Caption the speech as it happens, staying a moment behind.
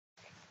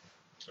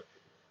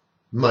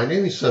My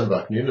name is Sam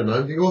Vaknin, and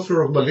I'm the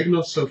author of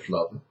Malignant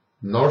Self-Love,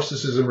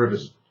 Narcissism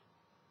Revisited.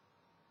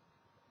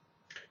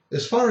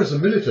 As far as the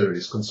military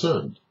is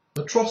concerned,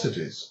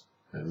 atrocities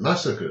and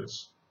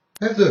massacres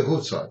have their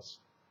good sides.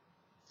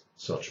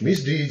 Such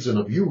misdeeds and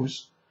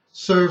abuse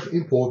serve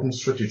important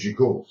strategic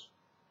goals.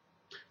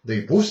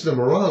 They boost the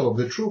morale of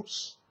the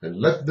troops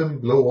and let them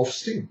blow off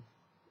steam.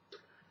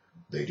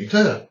 They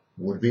deter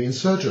would-be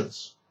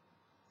insurgents.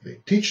 They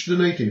teach the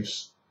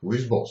natives who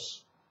is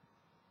boss.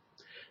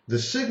 The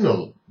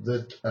signal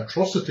that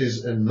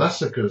atrocities and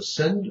massacres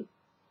send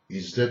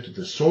is that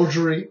the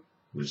soldiery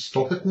will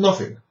stop at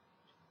nothing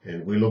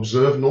and will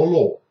observe no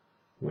law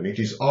when it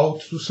is out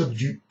to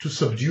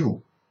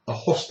subdue a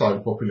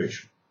hostile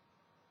population.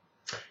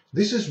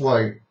 This is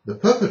why the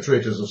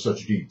perpetrators of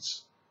such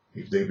deeds,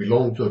 if they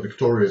belong to a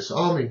victorious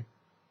army,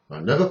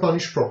 are never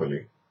punished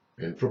properly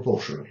and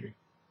proportionately.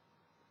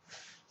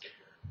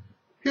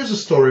 Here's a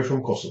story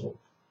from Kosovo.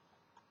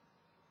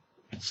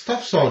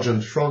 Staff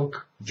Sergeant Frank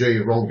J.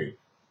 Rongi,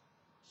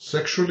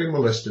 sexually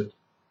molested,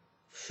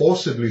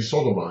 forcibly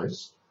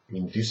sodomized,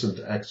 indecent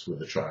acts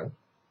with a child,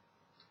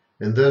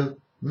 and then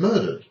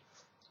murdered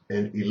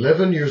an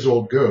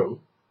 11-year-old girl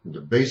in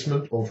the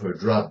basement of her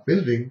drab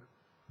building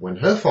when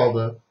her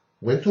father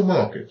went to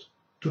market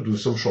to do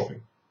some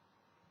shopping.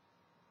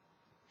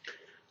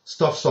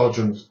 Staff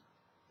Sergeant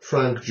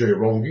Frank J.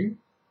 Rongi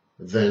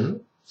then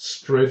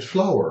spread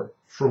flour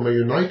from a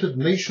United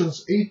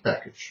Nations aid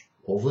package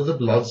over the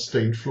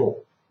blood-stained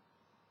floor.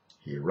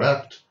 He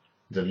wrapped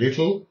the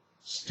little,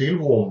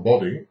 still-warm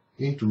body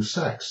in 2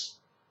 sacks,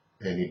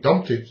 and he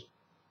dumped it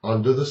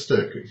under the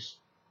staircase.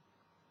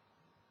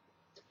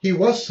 He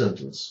was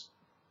sentenced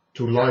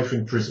to life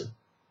in prison.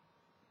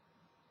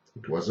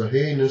 It was a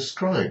heinous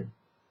crime,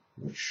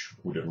 which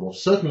would have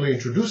most certainly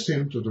introduced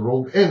him to the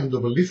wrong end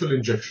of a lethal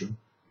injection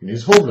in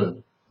his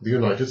homeland, the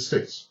United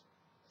States.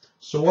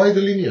 So why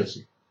the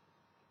leniency?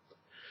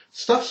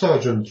 Staff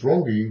Sergeant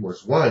Rongi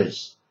was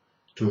wise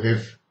to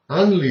have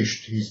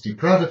unleashed his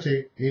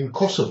depravity in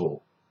Kosovo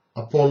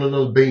upon an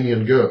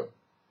Albanian girl,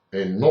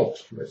 and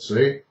not, let's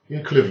say,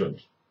 in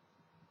Cleveland.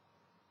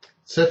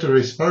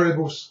 Ceteris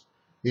paribus,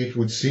 it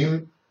would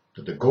seem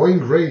that the going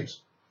rate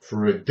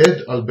for a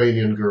dead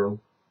Albanian girl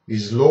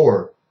is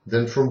lower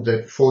than for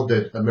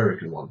dead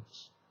American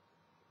ones.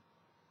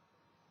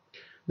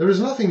 There is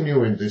nothing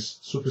new in this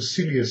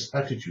supercilious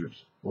attitude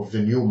of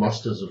the new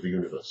masters of the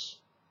universe.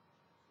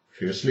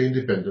 Fiercely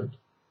independent,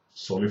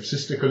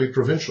 solipsistically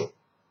provincial,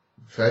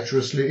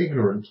 fatuously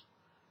ignorant,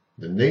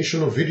 the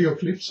nation of video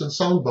clips and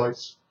sound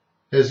bites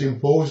has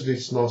imposed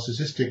its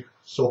narcissistic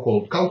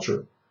so-called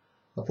culture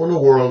upon a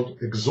world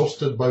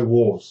exhausted by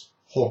wars,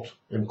 hot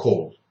and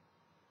cold.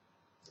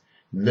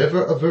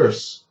 Never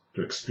averse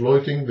to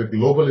exploiting the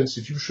global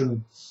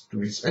institutions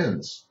to its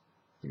ends,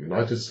 the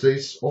United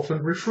States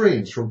often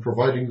refrains from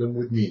providing them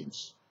with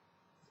means.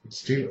 It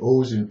still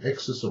owes in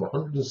excess of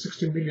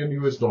 $160 million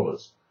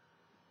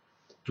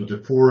to the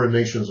poorer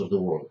nations of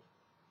the world,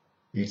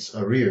 its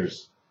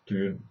arrears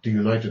to the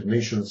United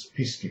Nations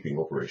peacekeeping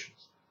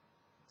operations.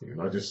 The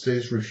United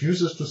States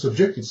refuses to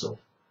subject itself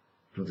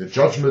to the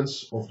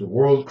judgments of the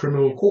World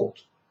Criminal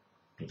Court,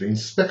 to the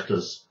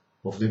inspectors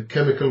of the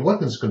Chemical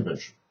Weapons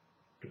Convention,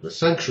 to the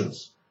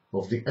sanctions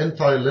of the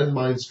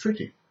Anti-Landmines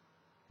Treaty,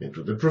 and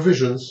to the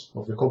provisions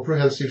of the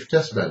Comprehensive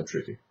Test Ban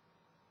Treaty.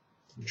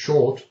 In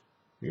short,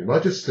 the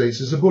United States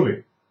is a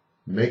bully,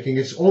 making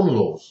its own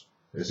laws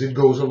as it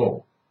goes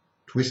along,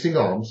 twisting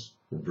arms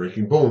and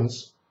breaking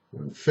bones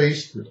when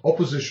faced with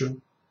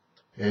opposition,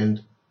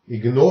 and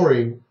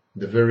ignoring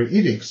the very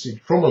edicts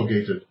it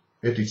promulgated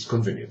at its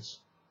convenience.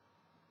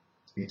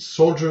 Its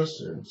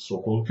soldiers and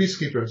so-called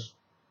peacekeepers,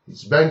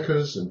 its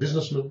bankers and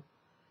businessmen,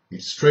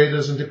 its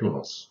traders and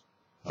diplomats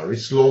are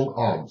its long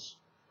arms,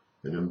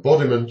 an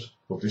embodiment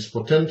of this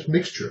potent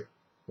mixture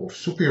of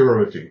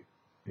superiority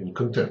and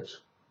contempt.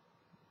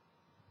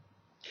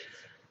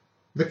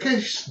 The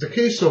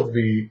case of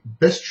the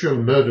bestial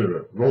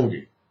murderer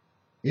Rongi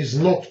is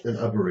not an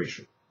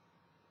aberration.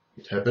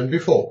 It happened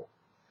before,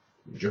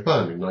 in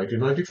Japan in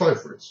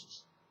 1995 for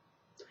instance.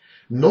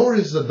 Nor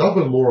is the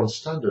double moral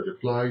standard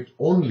applied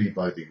only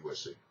by the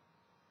USA.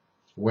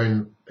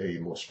 When a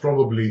most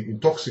probably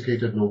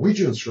intoxicated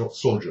Norwegian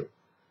soldier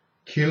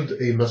killed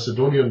a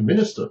Macedonian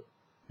minister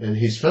and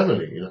his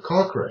family in a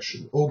car crash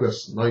in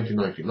August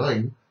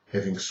 1999,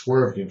 having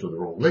swerved into the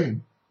wrong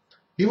lane,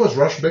 he was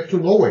rushed back to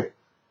Norway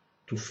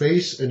to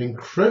face an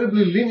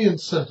incredibly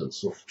lenient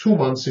sentence of 2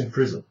 months in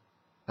prison,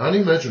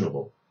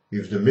 unimaginable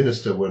if the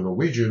minister were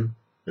Norwegian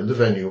and the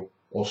venue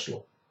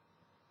Oslo.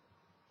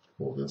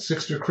 More than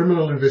 60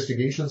 criminal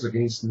investigations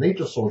against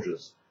NATO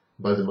soldiers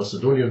by the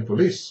Macedonian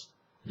police,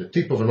 the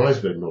tip of an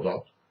iceberg no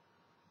doubt,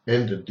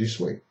 ended this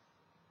way.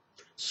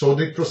 So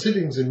did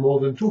proceedings in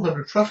more than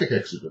 200 traffic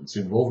accidents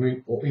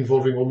involving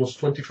almost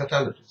 20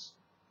 fatalities.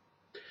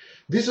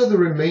 These are the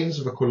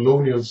remains of a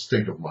colonial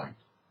state of mind.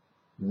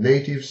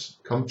 Natives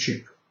come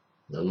cheap.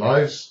 Their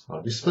lives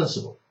are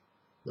dispensable.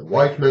 The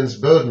white man's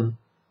burden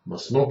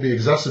must not be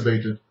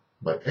exacerbated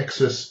by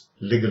excess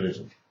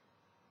legalism.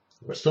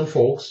 Western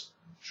folks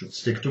should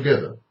stick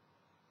together,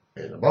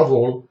 and above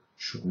all,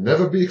 should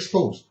never be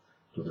exposed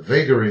to the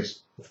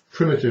vagaries of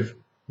primitive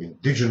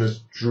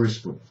indigenous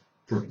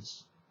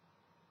jurisprudence.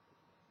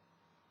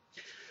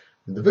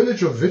 In the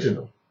village of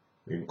Vitina,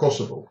 in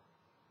Kosovo,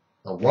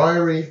 a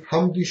wiry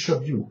Hamdi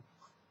Shabu,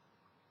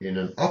 in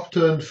an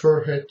upturned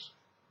fur hat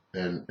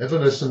and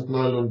evanescent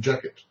nylon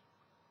jacket,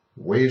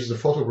 waves the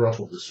photograph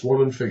of the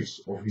swollen face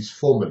of his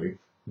formerly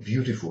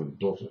beautiful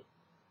daughter,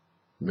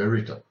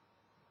 Merita.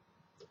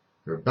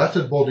 Her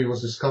battered body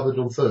was discovered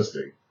on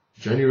Thursday,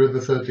 January the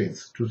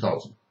 13th,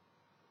 2000.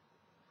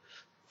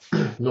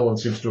 No one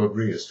seems to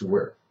agree as to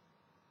where.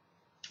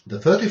 The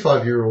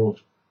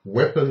 35-year-old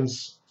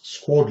weapons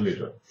squad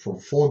leader from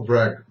Fort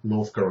Bragg,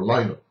 North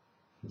Carolina,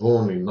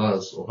 born in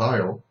Niles,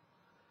 Ohio,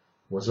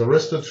 was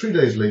arrested 3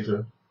 days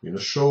later in a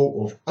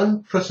show of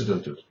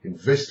unprecedented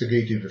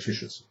investigative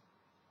efficiency.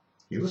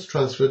 He was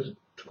transferred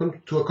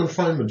to a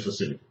confinement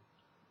facility,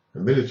 a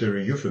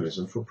military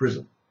euphemism for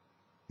prison,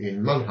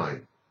 in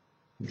Mannheim,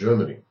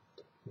 Germany,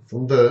 and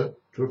from there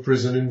to a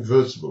prison in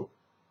Würzburg,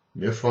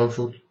 near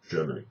Frankfurt,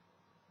 Germany.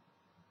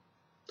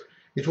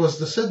 It was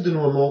the set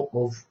denouement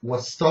of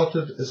what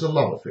started as a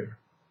love affair.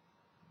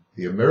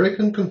 The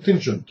American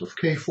contingent of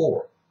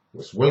K4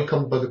 was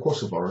welcomed by the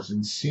Kosovars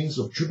in scenes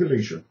of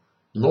jubilation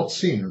not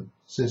seen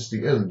since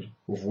the end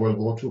of World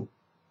War II.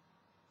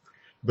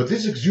 But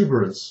this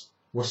exuberance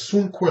was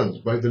soon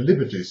quelled by the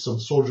liberties some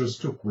soldiers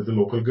took with the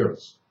local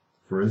girls,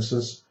 for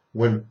instance,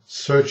 when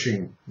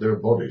searching their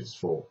bodies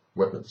for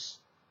weapons.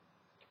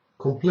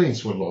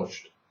 Complaints were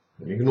lodged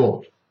and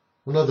ignored,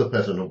 another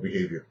pattern of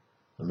behavior.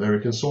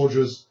 American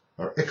soldiers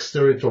are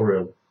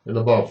exterritorial and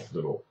above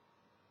the law.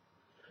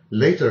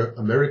 Later,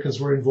 Americans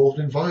were involved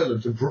in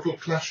violent and brutal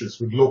clashes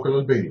with local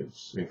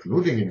Albanians,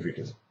 including in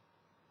Vitina.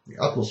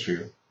 The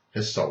atmosphere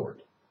has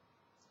soured.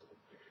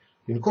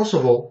 In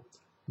Kosovo,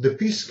 the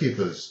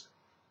peacekeepers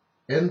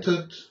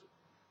entered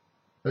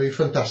a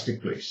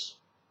fantastic place,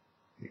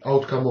 the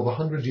outcome of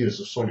 100 years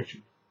of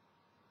solitude.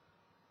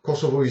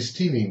 Kosovo is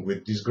teeming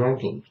with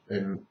disgruntled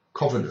and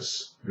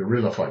covetous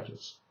guerrilla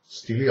fighters,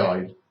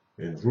 steely-eyed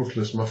and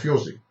ruthless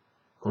mafiosi,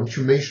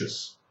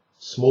 contumacious,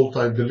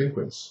 small-time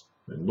delinquents,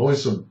 and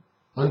noisome,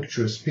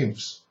 unctuous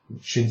pimps in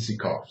chintzy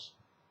cars.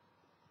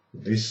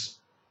 This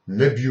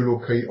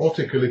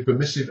nebulo-chaotically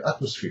permissive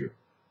atmosphere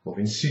of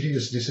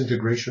insidious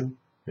disintegration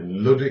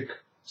and ludic,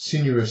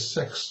 sinuous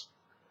sex,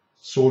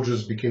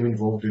 soldiers became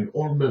involved in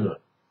all manner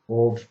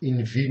of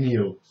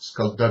invenial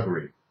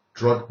skullduggery,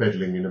 drug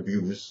peddling and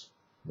abuse,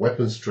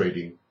 weapons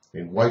trading,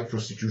 and white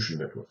prostitution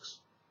networks.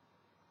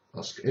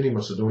 Ask any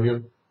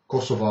Macedonian,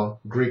 Kosovar,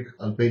 Greek,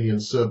 Albanian,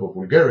 Serb, or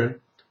Bulgarian,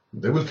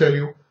 and they will tell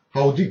you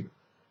how deep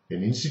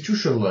and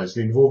institutionalized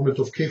the involvement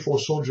of K4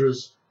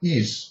 soldiers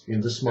is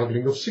in the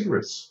smuggling of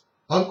cigarettes,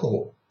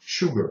 alcohol,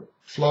 sugar,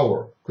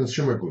 flour,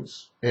 consumer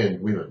goods,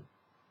 and women.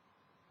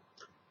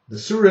 The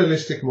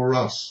surrealistic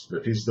morass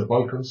that is the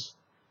Balkans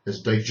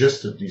has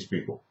digested these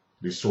people,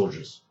 these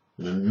soldiers,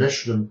 and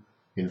enmeshed them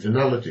in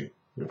venality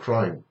and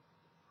crime.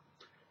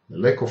 The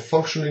lack of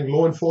functioning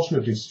law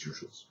enforcement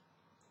institutions,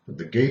 and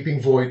the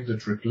gaping void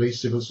that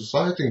replaced civil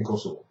society in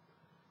Kosovo,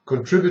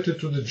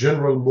 contributed to the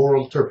general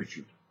moral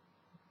turpitude.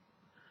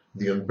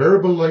 The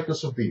unbearable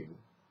lightness of being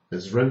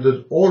has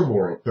rendered all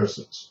moral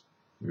persons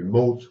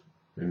remote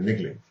and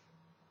niggling.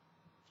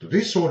 To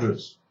these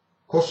soldiers,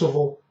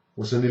 Kosovo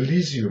was an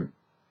elysium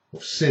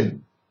of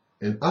sin,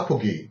 an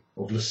apogee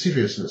of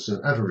lasciviousness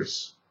and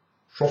avarice,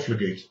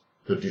 profligate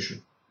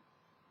perdition.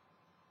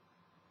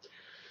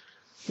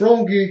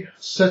 Rongi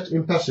sat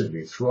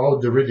impassively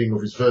throughout the reading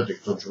of his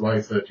verdict on July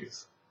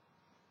 30th.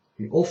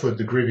 He offered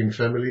the grieving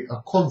family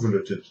a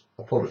convoluted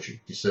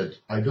apology. He said,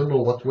 "I don't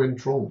know what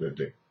went wrong that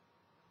day."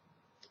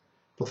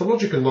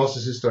 Pathological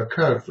narcissists are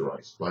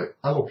characterized by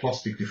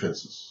alloplastic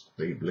defenses.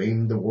 They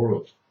blame the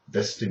world,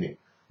 destiny,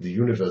 the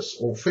universe,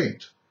 or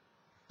fate,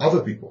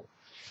 other people,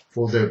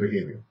 for their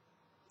behavior,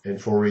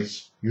 and for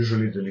its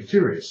usually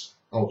deleterious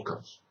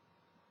outcomes.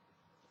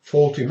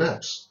 Faulty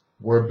maps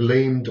were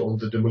blamed on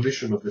the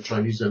demolition of the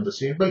Chinese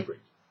embassy in Belgrade.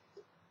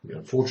 The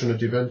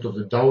unfortunate event of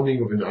the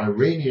downing of an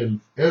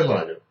Iranian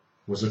airliner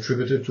was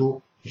attributed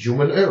to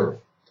human error.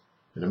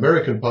 An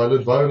American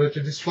pilot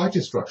violated his flight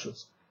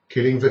instructions,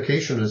 killing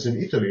vacationers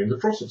in Italy in the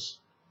process,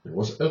 and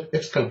was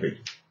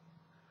exculpated.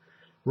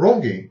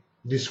 Rongi,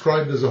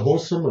 described as a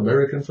wholesome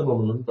American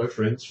phenomenon by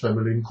friends,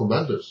 family, and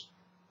commanders,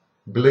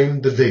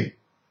 blamed the day.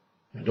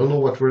 I don't know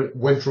what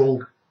went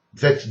wrong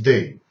that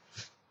day.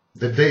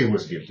 The day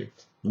was guilty,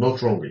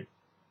 not Rongi.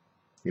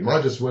 He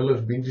might as well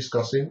have been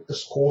discussing a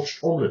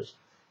scorched omelette.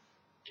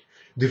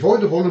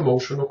 Devoid of all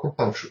emotion or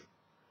compunction,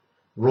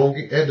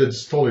 Rongi added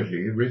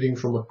stolidly, reading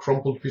from a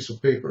crumpled piece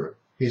of paper,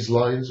 his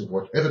lines of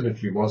what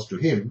evidently was to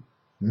him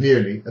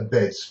merely a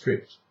bad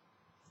script.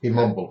 He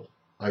mumbled,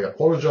 "I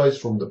apologize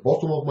from the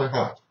bottom of my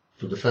heart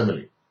to the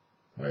family.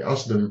 I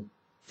ask them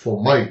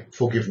for my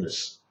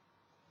forgiveness."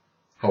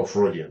 How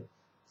Freudian.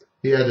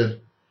 He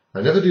added,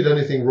 "I never did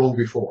anything wrong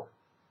before.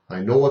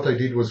 I know what I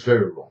did was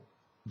very wrong.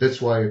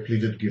 That's why I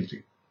pleaded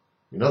guilty.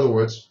 In other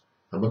words,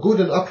 I'm a good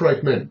and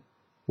upright man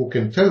who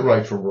can tell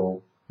right from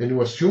wrong and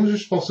who assumes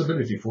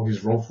responsibility for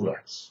his wrongful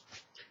acts.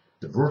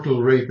 The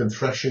brutal rape and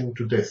thrashing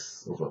to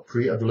death of a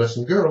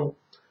pre-adolescent girl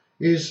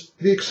is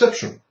the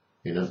exception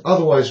in an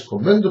otherwise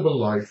commendable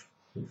life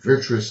and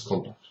virtuous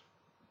conduct.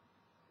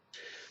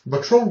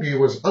 But Rongi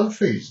was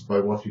unfazed by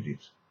what he did.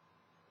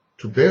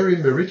 To bury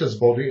Merita's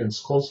body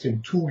ensconced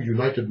in 2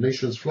 United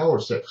Nations flower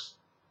sacks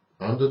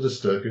under the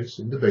staircase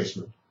in the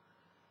basement,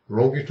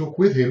 Rongi took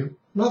with him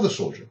another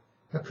soldier,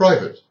 a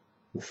private,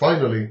 who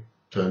finally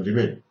turned him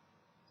in.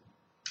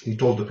 He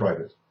told the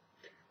private,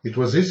 "It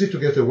was easy to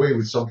get away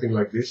with something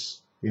like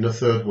this in a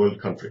third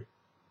world country."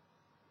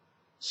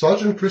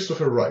 Sergeant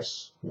Christopher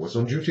Rice, who was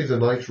on duty the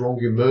night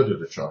Rongi murdered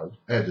the child,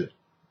 added,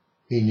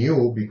 "He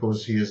knew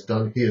because he had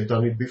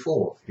done it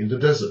before, in the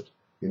desert,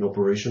 in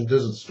Operation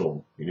Desert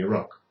Storm in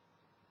Iraq."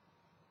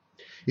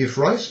 If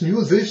Rice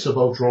knew this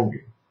about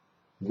Rongi,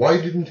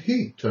 why didn't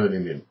he turn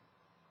him in?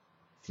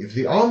 If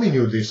the army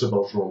knew this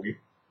about Rongi,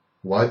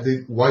 why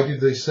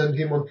did they send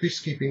him on a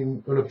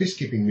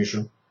peacekeeping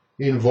mission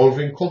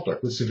involving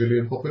contact with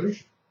civilian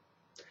population?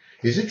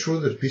 Is it true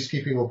that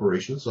peacekeeping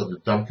operations are the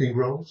dumping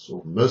grounds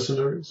of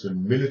mercenaries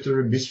and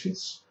military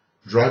misfits,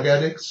 drug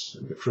addicts,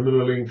 and the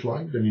criminally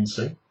inclined and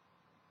insane?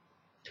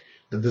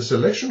 That the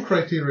selection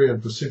criteria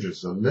and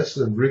procedures are less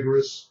than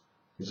rigorous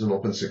is an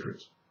open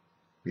secret.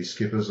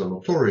 Peacekeepers are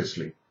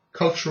notoriously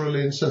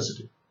culturally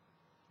insensitive.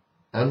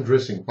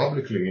 Undressing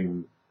publicly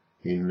in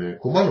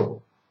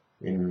Kumanovo,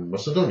 in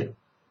Macedonia,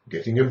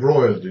 getting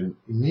embroiled in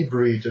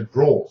inebriated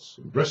brawls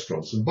in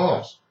restaurants and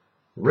bars,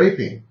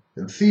 raping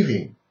and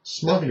thieving,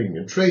 smuggling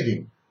and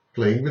trading,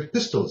 playing with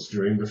pistols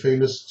during the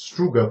famous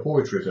Struga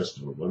Poetry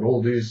Festival, and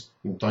all these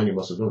in tiny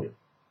Macedonia.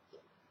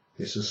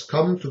 This has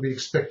come to be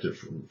expected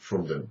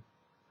from them,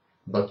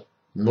 but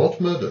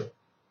not murder,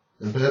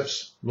 and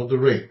perhaps not the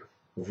rape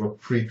of a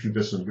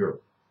prepubescent girl.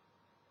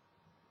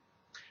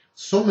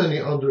 So many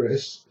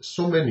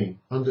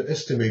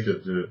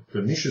underestimated the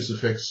pernicious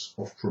effects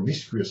of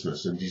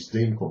promiscuousness and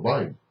disdain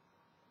combined,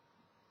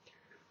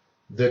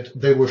 that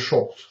they were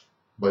shocked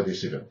by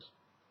this event.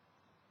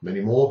 Many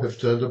more have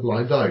turned a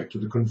blind eye to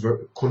the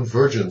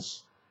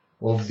convergence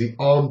of the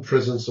armed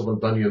presence of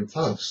Albanian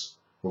thugs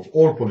of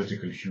all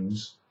political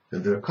hues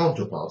and their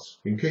counterparts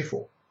in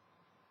KFOR.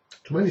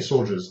 To many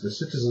soldiers, the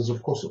citizens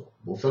of Kosovo,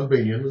 both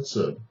Albanian and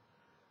Serb,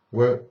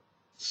 were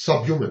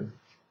subhuman,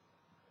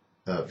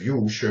 a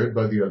view shared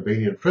by the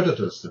Albanian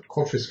predators that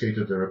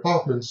confiscated their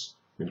apartments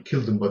and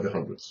killed them by the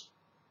hundreds.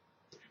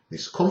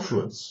 This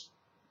confluence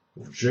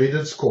of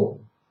jaded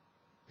scorn,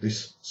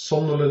 this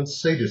somnolent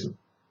sadism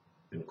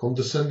and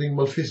condescending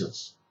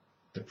malfeasance,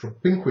 the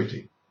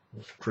propinquity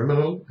of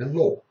criminal and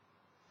law,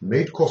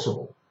 made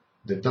Kosovo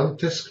the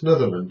Dantesque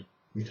Netherland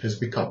it has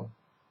become.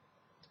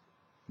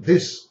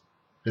 This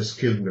has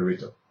killed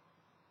Merita.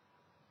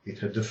 It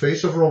had the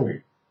face of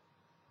Rongi,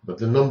 but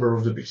the number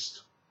of the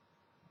beast.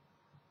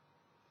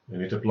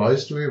 And it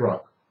applies to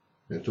Iraq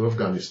and to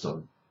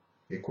Afghanistan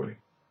equally.